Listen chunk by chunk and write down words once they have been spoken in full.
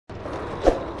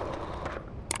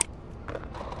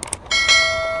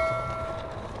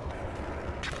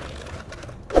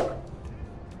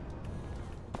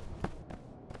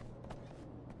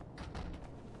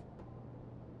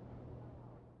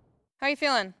you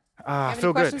feeling? I Have feel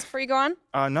any questions good. before you go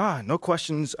on? Nah, no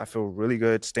questions. I feel really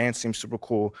good. Stan seems super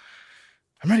cool.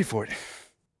 I'm ready for it.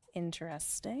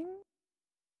 Interesting.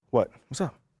 What? What's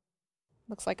up?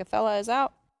 Looks like Othella is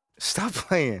out. Stop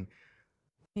playing.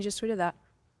 He just tweeted that.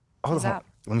 Hold He's on. out.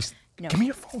 Let me. No. Give me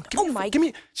your phone. Oh, Mike. Give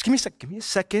me a sec. Give me a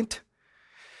second.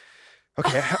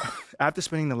 Okay. After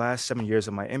spending the last 7 years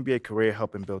of my NBA career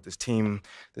helping build this team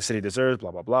the city deserves,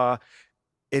 blah blah blah.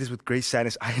 It is with great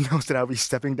sadness I announce that I'll be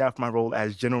stepping down from my role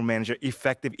as general manager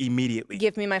effective immediately.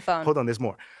 Give me my phone. Hold on, there's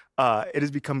more. It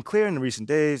has become clear in the recent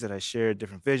days that I share a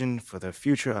different vision for the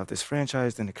future of this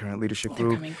franchise than the current leadership They're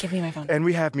group. coming. Give me my phone. And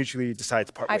we have mutually decided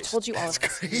to part ways. I've told you all of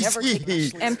this. Crazy. Never take my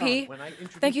shit. MP,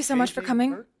 thank you so much for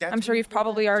coming. I'm sure you've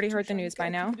probably already heard the news by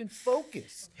now.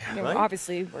 Yeah, Right?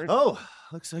 Obviously, we're... Oh,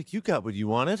 looks like you got what you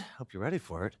wanted. Hope you're ready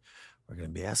for it. We're gonna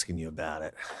be asking you about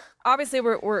it. Obviously,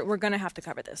 we're gonna have to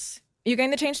cover this. You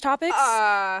game to change topics?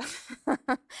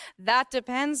 That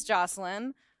depends,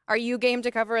 Jocelyn. Are you game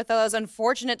to cover Othella's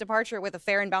unfortunate departure with a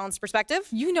fair and balanced perspective?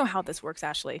 You know how this works,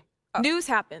 Ashley. News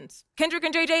happens. Kendrick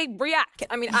and JJ react.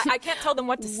 I mean, I can't tell them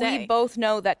what to say. We both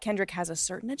know that Kendrick has a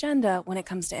certain agenda when it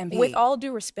comes to MP. With all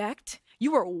due respect,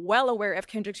 you were well aware of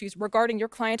Kendrick's views regarding your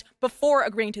client before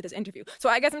agreeing to this interview. So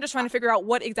I guess I'm just trying to figure out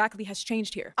what exactly has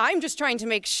changed here. I'm just trying to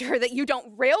make sure that you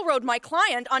don't railroad my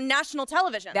client on national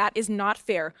television. That is not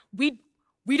fair. We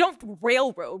don't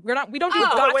railroad. We don't do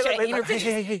gotcha interviews.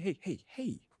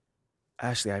 Hey.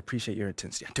 Ashley, I appreciate your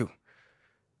intensity. I do.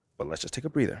 But let's just take a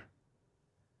breather.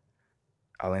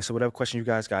 I'll answer whatever question you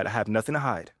guys got. I have nothing to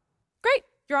hide. Great.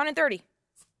 You're on in 30.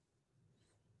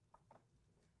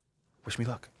 Wish me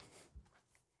luck.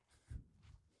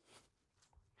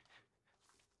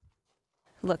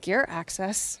 Look, your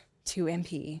access to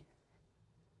MP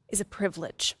is a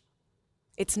privilege.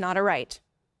 It's not a right.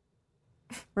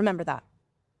 Remember that.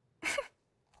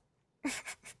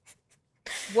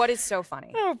 What is so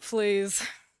funny? Oh, please.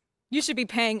 You should be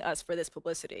paying us for this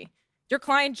publicity. Your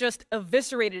client just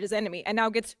eviscerated his enemy and now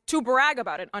gets to brag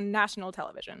about it on national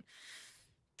television.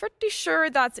 Pretty sure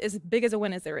that's as big as a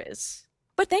win as there is.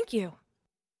 But thank you.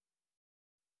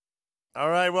 All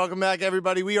right, welcome back,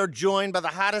 everybody. We are joined by the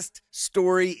hottest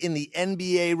story in the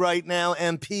NBA right now,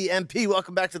 MP. MP,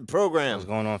 welcome back to the program. What's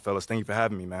going on, fellas? Thank you for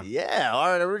having me, man. Yeah, all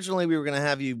right. Originally, we were going to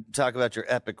have you talk about your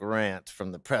epic rant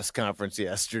from the press conference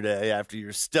yesterday after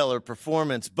your stellar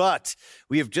performance, but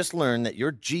we have just learned that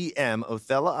your GM,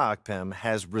 Othella Akpem,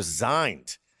 has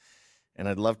resigned, and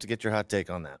I'd love to get your hot take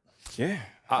on that. Yeah.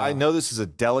 I know this is a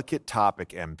delicate topic,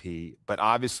 MP, but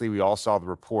obviously we all saw the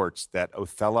reports that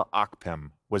Othella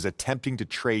Akpem was attempting to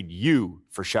trade you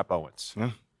for Shep Owens.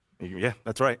 Yeah,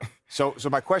 that's right. So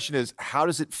my question is, how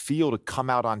does it feel to come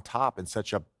out on top in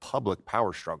such a public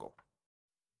power struggle?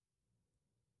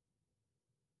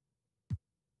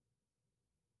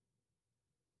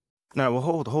 No,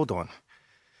 well, hold on.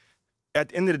 At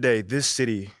the end of the day, this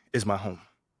city is my home.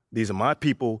 These are my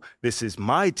people, this is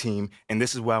my team, and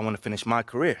this is where I want to finish my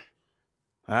career.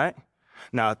 All right?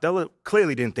 Now, Othella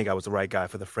clearly didn't think I was the right guy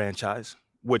for the franchise,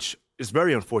 which is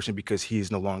very unfortunate because he's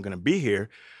no longer going to be here.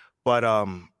 But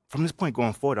from this point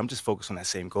going forward, I'm just focused on that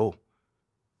same goal,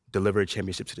 deliver a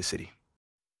championship to the city.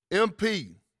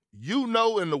 MP, you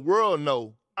know and the world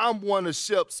know I'm one of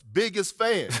Shep's biggest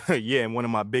fans. Yeah, and one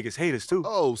of my biggest haters, too.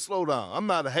 Oh, slow down. I'm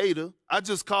not a hater. I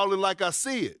just call it like I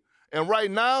see it. And right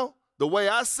now, the way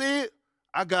I see it,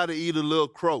 I gotta eat a little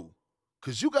crow.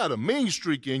 Cause you got a mean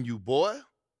streak in you, boy.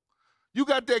 You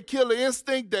got that killer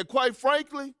instinct that, quite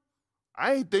frankly,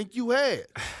 I ain't think you had.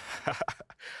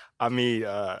 I mean,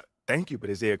 thank you, but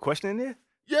is there a question in there?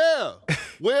 Yeah.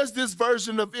 Where's this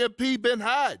version of MP been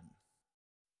hiding?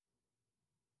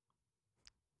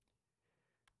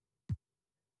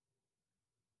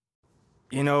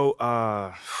 You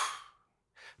know,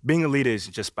 being a leader is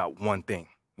just about one thing.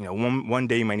 You know, one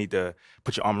day you might need to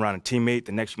put your arm around a teammate,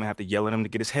 the next you might have to yell at him to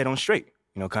get his head on straight,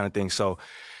 you know, kind of thing. So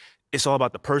it's all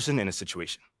about the person and the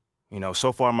situation. You know,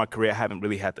 so far in my career, I haven't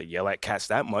really had to yell at cats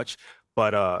that much,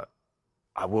 but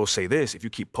I will say this, if you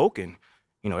keep poking,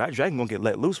 you know, that dragon gonna get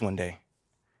let loose one day,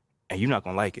 and you're not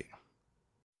gonna like it.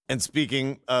 And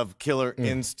speaking of killer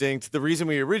instinct, the reason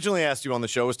we originally asked you on the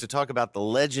show was to talk about the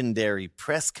legendary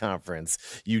press conference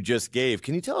you just gave.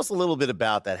 Can you tell us a little bit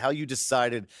about that, how you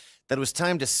decided that it was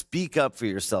time to speak up for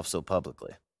yourself so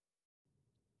publicly?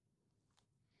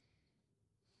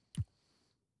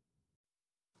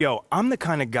 Yo, I'm the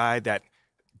kind of guy that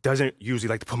doesn't usually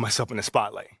like to put myself in the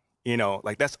spotlight. You know,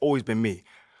 like that's always been me.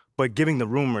 But giving the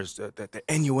rumors, the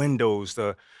innuendos,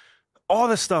 all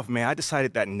the stuff, man, I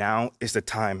decided that now is the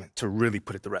time to really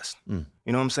put it to rest. You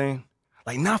know what I'm saying?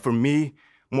 Like, not for me,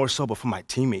 more so, but for my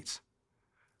teammates.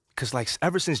 because like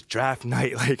ever since draft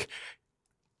night, like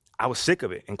I was sick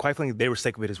of it, and quite frankly, they were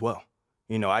sick of it as well.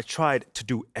 You know, I tried to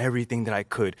do everything that I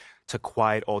could to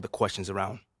quiet all the questions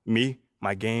around me,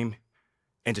 my game,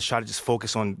 and to try to just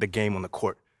focus on the game on the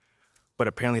court. But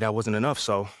apparently that wasn't enough,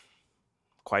 so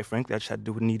quite frankly, I just had to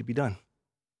do what needed to be done.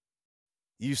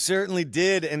 You certainly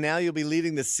did, and now you'll be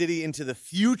leading the city into the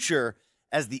future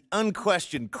as the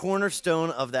unquestioned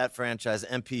cornerstone of that franchise.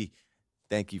 MP,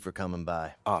 thank you for coming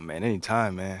by. Oh, man,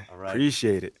 anytime, man. All right.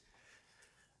 Appreciate it.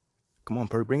 Come on,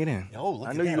 Perk, bring it in. Oh, look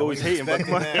I at know that. you always hating, but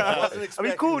come on. I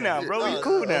mean, cool now, bro. We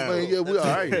cool now. Man, yeah, we all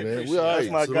right, man. We all right.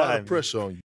 That's my It's a lot guy, of pressure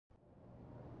on you.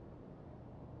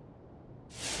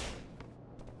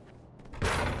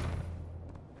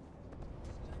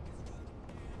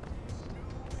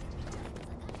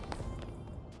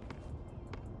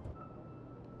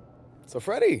 So,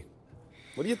 Freddie,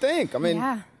 what do you think? I mean,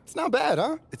 it's not bad,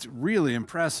 huh? It's really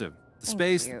impressive. The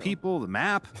space, the people, the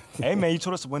map. Hey, man, you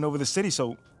told us to win over the city,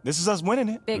 so this is us winning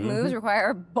it. Big moves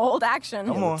require bold action.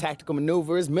 Come on. Tactical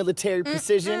maneuvers, military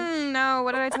precision. No,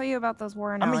 what did I tell you about those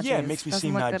war analogies? Yeah, it makes me Doesn't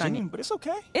seem look not good on genuine, you. but it's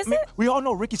okay. Is I mean, it? we all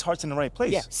know Ricky's heart's in the right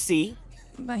place. Yeah, see?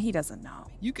 But he doesn't know.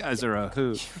 You guys are a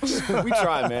hoot. We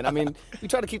try, man. I mean, we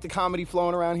try to keep the comedy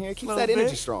flowing around here. Keeps that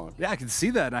energy strong. Yeah, I can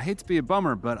see that. And I hate to be a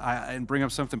bummer, but and bring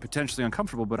up something potentially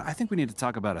uncomfortable, but I think we need to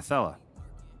talk about Othella.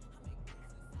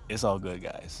 It's all good,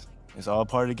 guys. It's all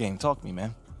part of the game. Talk to me,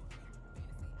 man.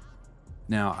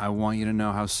 Now, I want you to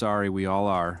know how sorry we all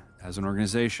are as an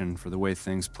organization for the way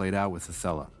things played out with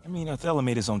Othella. I mean, Othella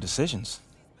made his own decisions.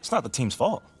 It's not the team's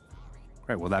fault.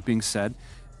 Right, well, that being said,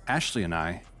 Ashley and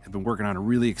I have been working on a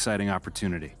really exciting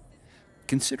opportunity.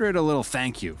 Consider it a little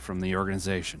thank you from the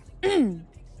organization.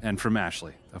 And from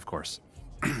Ashley, of course.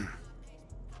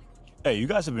 Hey, you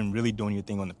guys have been really doing your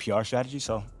thing on the PR strategy,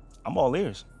 so I'm all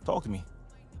ears. Talk to me.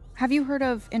 Have you heard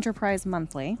of Enterprise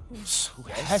Monthly? Who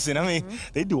hasn't? I mean,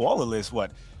 they do all the lists.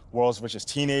 What? World's Richest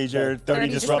Teenager, 30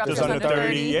 Disruptors Under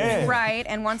 30. Yeah. Right,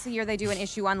 and once a year they do an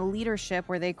issue on leadership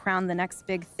where they crown the next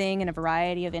big thing in a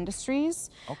variety of industries.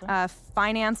 Okay.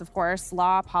 Finance, of course,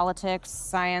 law, politics,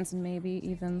 science, and maybe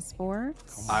even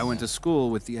sports. I went to school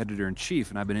with the editor-in-chief,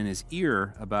 and I've been in his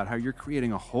ear about how you're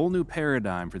creating a whole new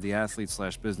paradigm for the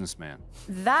athlete/businessman.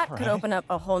 That could open up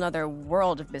a whole nother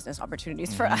world of business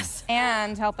opportunities for us.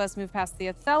 And help us move past the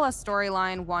Othella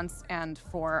storyline once and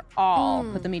for all.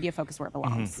 Put the media focus where it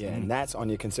belongs. Yeah, and that's on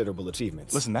your considerable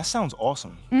achievements. Listen, that sounds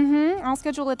awesome. I'll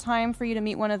schedule a time for you to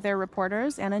meet one of their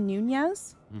reporters, Anna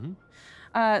Nunez.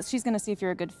 She's going to see if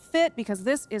you're a good fit because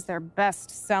this is their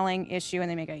best-selling issue and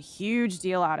they make a huge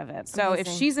deal out of it. So if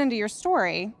she's into your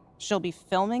story, she'll be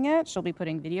filming it. She'll be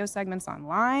putting video segments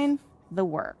online. The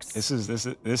works.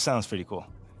 This sounds pretty cool.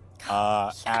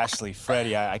 Ashley,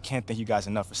 Freddie, I can't thank you guys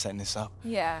enough for setting this up.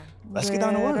 Yeah. Let's get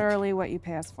down to work. Literally what you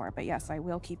pay us for. But yes, I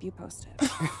will keep you posted.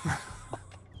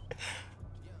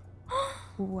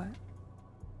 What?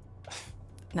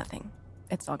 Nothing.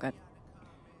 It's all good.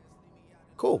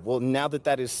 Cool. Well, now that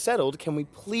that is settled, can we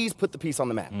please put the piece on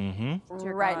the map?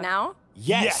 Right now?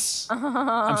 Yes.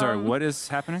 I'm sorry, what is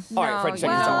happening? All right, Freddie, check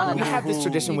this out. We have this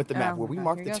tradition with the map Oh, where we okay,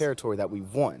 mark here the goes. territory that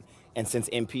we've won. And since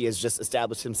MP has just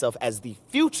established himself as the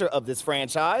future of this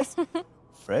franchise,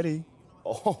 Freddie,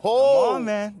 oh, come on,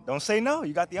 man. Don't say no.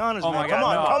 You got the honors, Oh man. my God, Come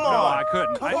on, no, come no, on. I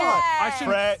couldn't. Come I- on. I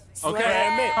shouldn't- Fred, Okay.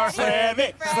 slam it, slam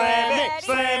it, slam it,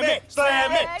 slam it,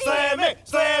 slam it, slam it,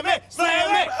 slam it,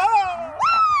 slam it. Oh!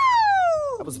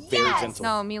 that was very gentle.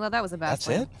 No, Mila, that was a bad That's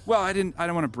one. it? Well, I didn't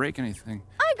want to break anything.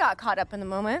 I got caught up in the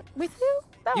moment with you.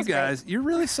 That You was great. guys, you're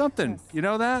really something. You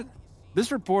know that?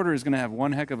 This reporter is going to have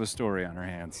one heck of a story on her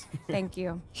hands. Thank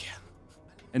you.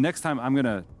 And next time I'll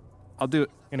do it.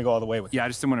 You're gonna go all the way with it. Yeah, I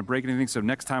just didn't want to break anything, so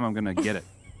next time I'm going to get it.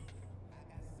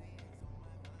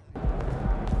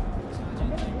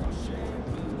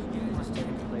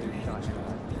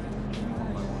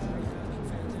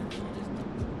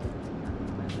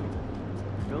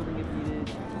 Building if needed,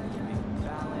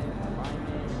 balance,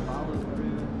 alignment, follow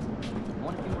through.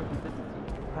 Want to be more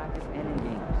consistent. Practice and in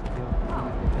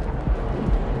games.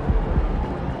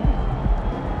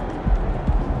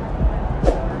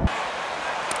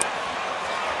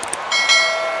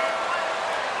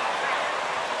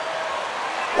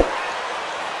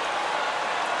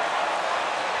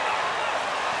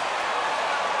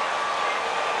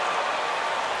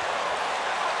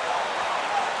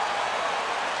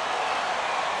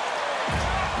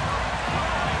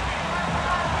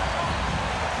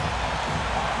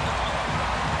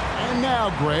 And now,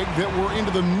 Greg, that we're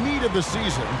into the meat of the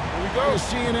season, are you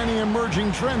seeing any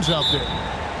emerging trends out there?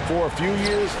 For a few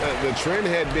years, the trend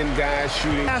had been guys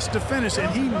shooting. Has to finish, and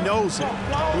he knows it.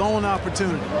 Blown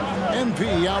opportunity.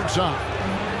 MP outside.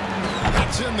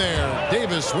 It's in there.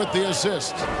 Davis with the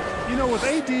assist. You know, with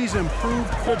AD's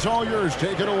improved, it's all yours.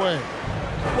 Take it away.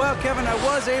 Well, Kevin, I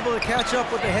was able to catch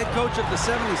up with the head coach of the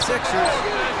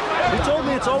 76ers. He told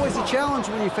me it's always a challenge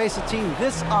when you face a team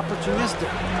this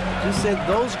opportunistic. He said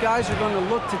those guys are going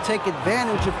to look to take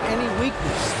advantage of any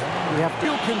weakness. We have to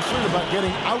feel concerned about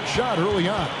getting outshot early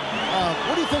on.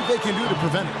 What do you think they can do to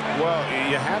prevent it? Well,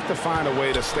 you have to find a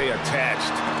way to stay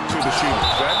attached to the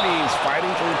shooters. That means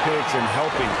fighting through picks and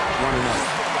helping one another.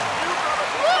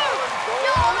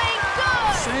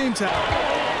 Same time.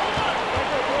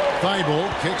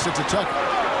 Thibault kicks it to Tucker.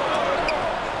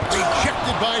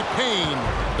 Rejected by Payne.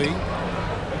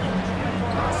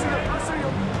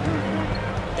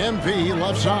 MP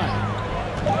left side.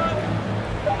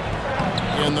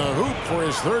 In the hoop for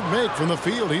his third make from the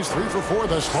field. He's 3 for 4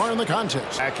 thus far in the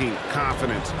contest. Lacking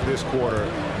confidence this quarter.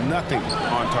 Nothing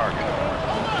on target.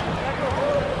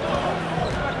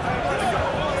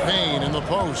 Payne in the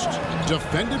post.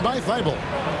 Defended by Thibault.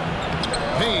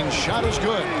 Payne's shot is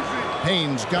good.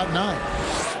 Payne's got 9.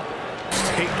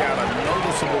 Take out a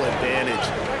noticeable advantage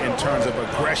in terms of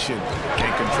aggression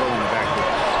and controlling the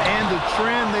backcourt. And the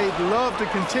trend they'd love to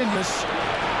continue.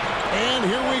 And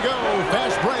here we go.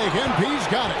 Fast break. MP's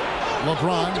got it.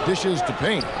 LeBron dishes to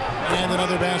Payne. And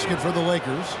another basket for the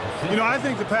Lakers. You know, I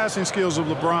think the passing skills of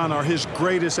LeBron are his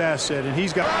greatest asset, and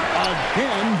he's got...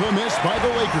 Again, the miss by the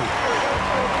Lakers.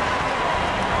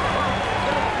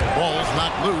 Ball's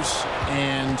not loose.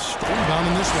 And rebound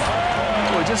in this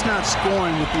one. Boy, just not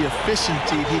scoring with the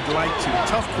efficiency he'd like to.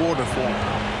 Tough quarter for him.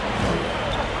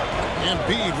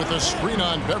 Embiid with a screen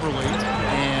on Beverly.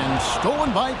 And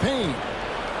stolen by Payne.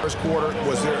 First quarter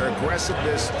was their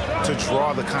aggressiveness to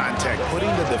draw the contact, putting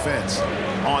the defense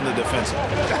on the defensive.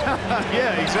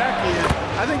 Yeah, exactly.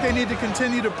 And I think they need to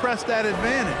continue to press that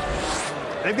advantage.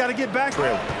 They've got to get back.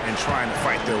 And trying to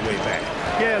fight their way back.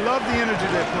 Yeah, I love the energy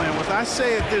they're playing with. I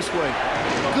say it this way.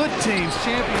 Good teams,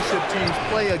 championship teams,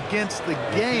 play against the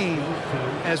game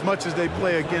as much as they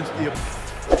play against the...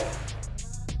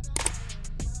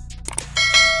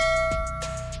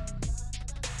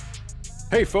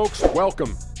 Hey, folks,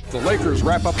 welcome. The Lakers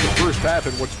wrap up the first half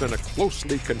in what's been a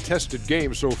closely contested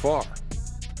game so far.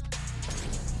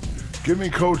 Give me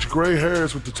Coach gray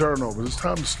hairs with the turnovers. It's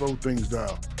time to slow things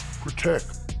down.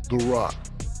 Protect the rock.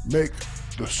 Make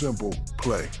the simple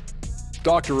play.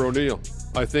 Dr. O'Neal,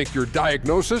 I think your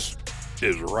diagnosis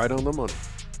is right on the money.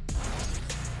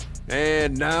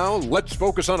 And now, let's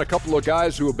focus on a couple of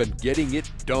guys who have been getting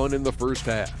it done in the first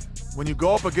half. When you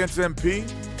go up against MP,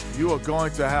 you are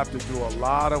going to have to do a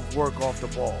lot of work off the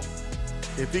ball.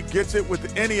 If he gets it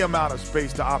with any amount of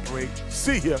space to operate,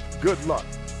 see ya, good luck.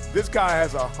 This guy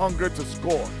has a hunger to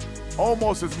score,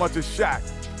 almost as much as Shaq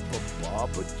for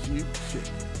barbecue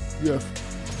chicken. Yes.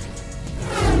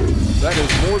 That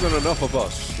is more than enough of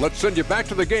us. Let's send you back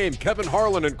to the game, Kevin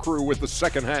Harlan and crew with the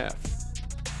second half.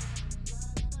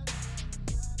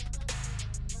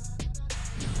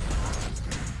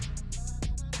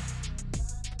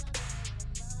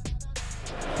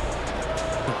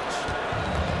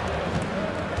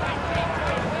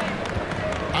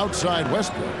 Outside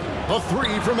Westbrook. A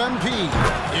 3 from MP.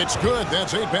 It's good.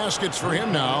 That's 8 baskets for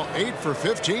him now. 8 for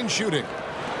 15 shooting.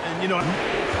 And, you know...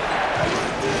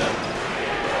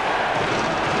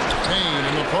 Payne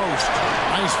in the post.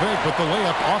 Nice fake, but the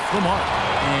layup off the mark.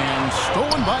 And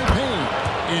stolen by Payne.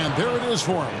 And there it is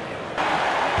for him.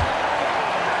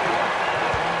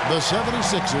 The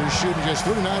 76ers shooting just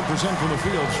 39% from the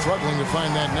field, struggling to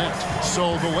find that net.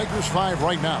 So the Lakers 5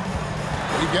 right now.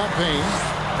 We've got Payne.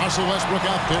 Russell Westbrook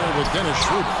out there with Dennis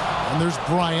Schroeder. And there's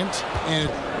Bryant, and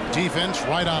defense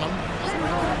right on him.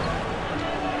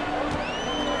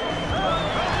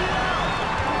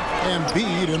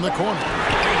 Embiid in the corner.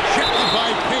 Rejected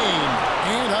by Payne.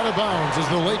 And out of bounds as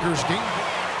the Lakers gain.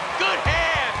 Good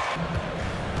hand!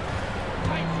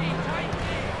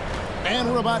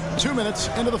 And we're about 2 minutes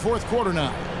into the fourth quarter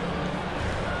now.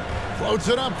 Floats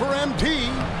it up for MP.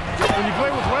 When you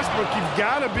play with Westbrook, you've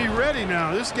got to be ready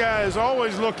now. This guy is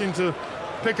always looking to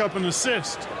pick up an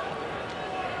assist.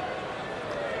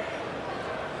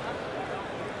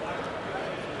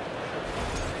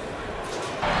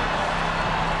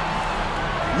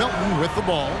 Milton with the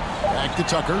ball. Back to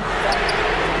Tucker.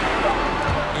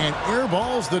 And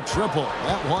airballs the triple.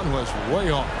 That one was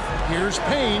way off. Here's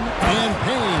Payne. And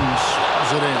Payne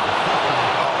shoves it in.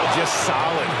 Just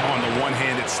solid on the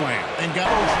one-handed slam. And got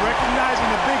recognizing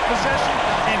the big possession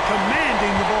and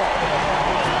commanding the ball.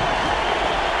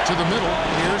 To the middle.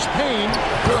 Here's Payne.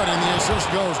 Good, and the assist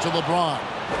goes to LeBron.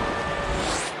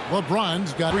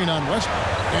 LeBron's got green on Westbrook.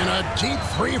 And a deep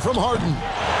 3 from Harden.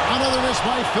 Another miss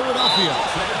by Philadelphia.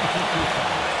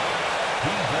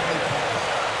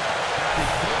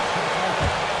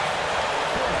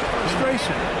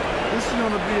 situation. This is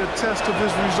going to be a test of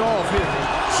his resolve here.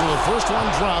 So the first one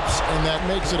drops, and that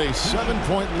makes it a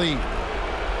 7-point lead.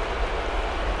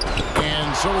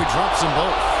 And so he drops them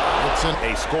both. It's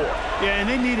a score. Yeah, and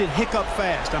they need it hiccup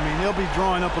fast. I mean, they'll be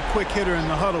drawing up a quick hitter in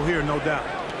the huddle here, no doubt.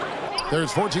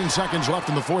 There's 14 seconds left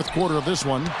in the fourth quarter of this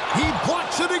one. He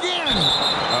blocks it again.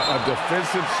 A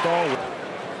defensive stalwart.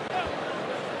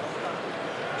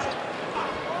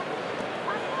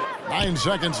 9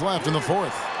 seconds left in the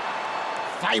fourth.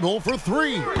 Thibault for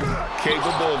 3.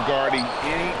 Capable of guarding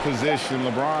any position.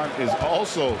 LeBron is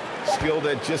also skilled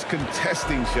at just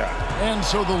contesting shots. And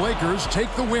so the Lakers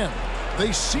take the win.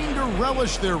 They seem to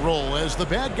relish their role as the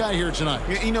bad guy here tonight.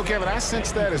 You know, Kevin, I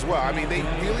sense that as well. I mean, they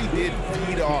really did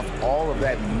feed off all of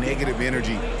that negative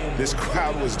energy this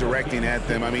crowd was directing at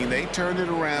them. I mean, they turned it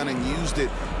around and used it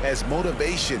as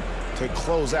motivation to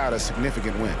close out a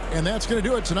significant win. And that's going to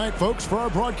do it tonight, folks, for our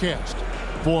broadcast.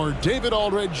 For David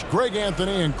Aldridge, Greg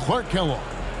Anthony, and Clark Kellogg,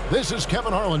 this is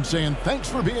Kevin Harlan saying thanks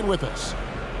for being with us.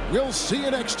 We'll see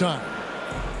you next time.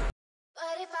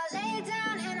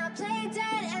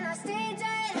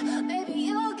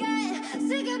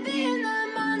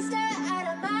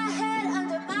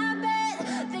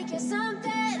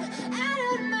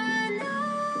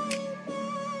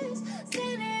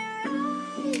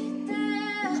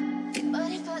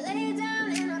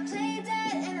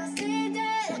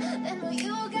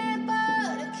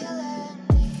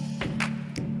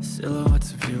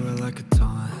 Silhouettes of you are like a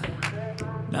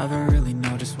taunt. Never really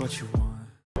know just what you want.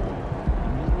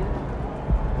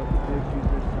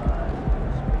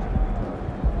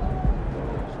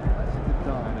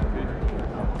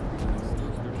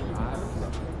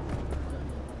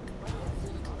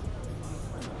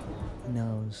 He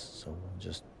knows, so we'll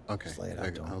just lay it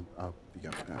out to him.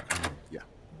 Yeah.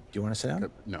 Do you want to sit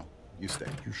down? No, you stay.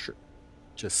 You sure?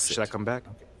 Just sit. Should I come back?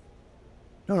 Okay.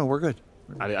 No, we're good.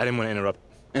 I didn't want to interrupt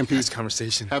this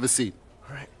conversation. Have a seat.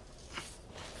 All right.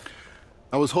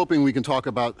 I was hoping we can talk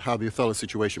about how the Othella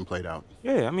situation played out.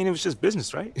 Yeah, I mean, it was just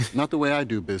business, right? Not the way I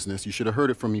do business. You should have heard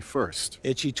it from me first.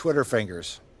 Itchy Twitter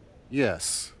fingers.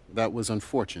 Yes, that was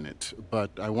unfortunate.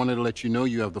 But I wanted to let you know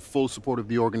you have the full support of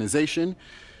the organization.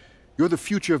 You're the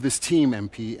future of this team,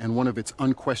 MP, and one of its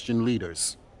unquestioned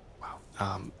leaders.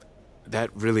 Wow.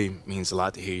 That really means a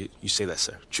lot to hear you say that,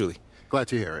 sir. Truly. Glad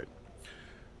to hear it.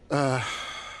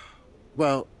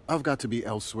 Well, I've got to be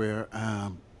elsewhere.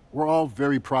 We're all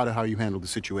very proud of how you handled the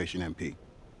situation, MP.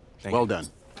 Well done.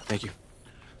 Thank you.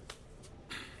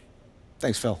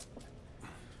 Thanks, Phil.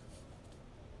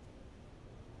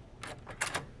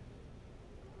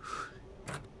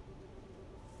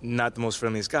 Not the most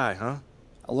friendliest guy, huh?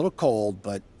 A little cold,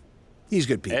 but he's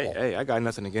good people. Hey, I got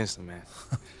nothing against him, man.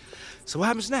 So what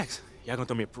happens next? Y'all gonna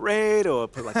throw me a parade or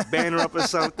put like a banner up or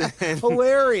something?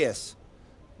 Hilarious.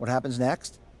 What happens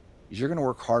next is you're going to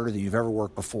work harder than you've ever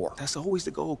worked before. That's always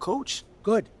the goal, Coach.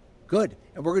 Good, good.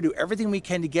 And we're going to do everything we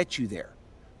can to get you there.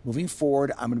 Moving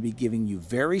forward, I'm going to be giving you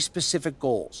very specific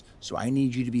goals. So I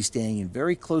need you to be staying in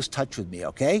very close touch with me,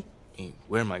 okay? I mean,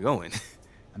 where am I going?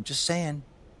 I'm just saying.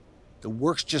 The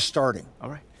work's just starting. All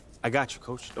right. I got you,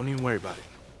 Coach. Don't even worry about it.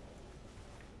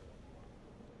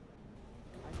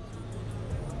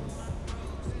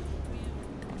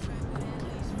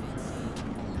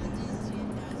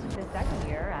 The second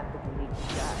year after the league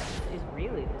shut is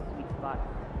really the sweet spot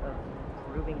of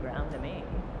proving ground to me.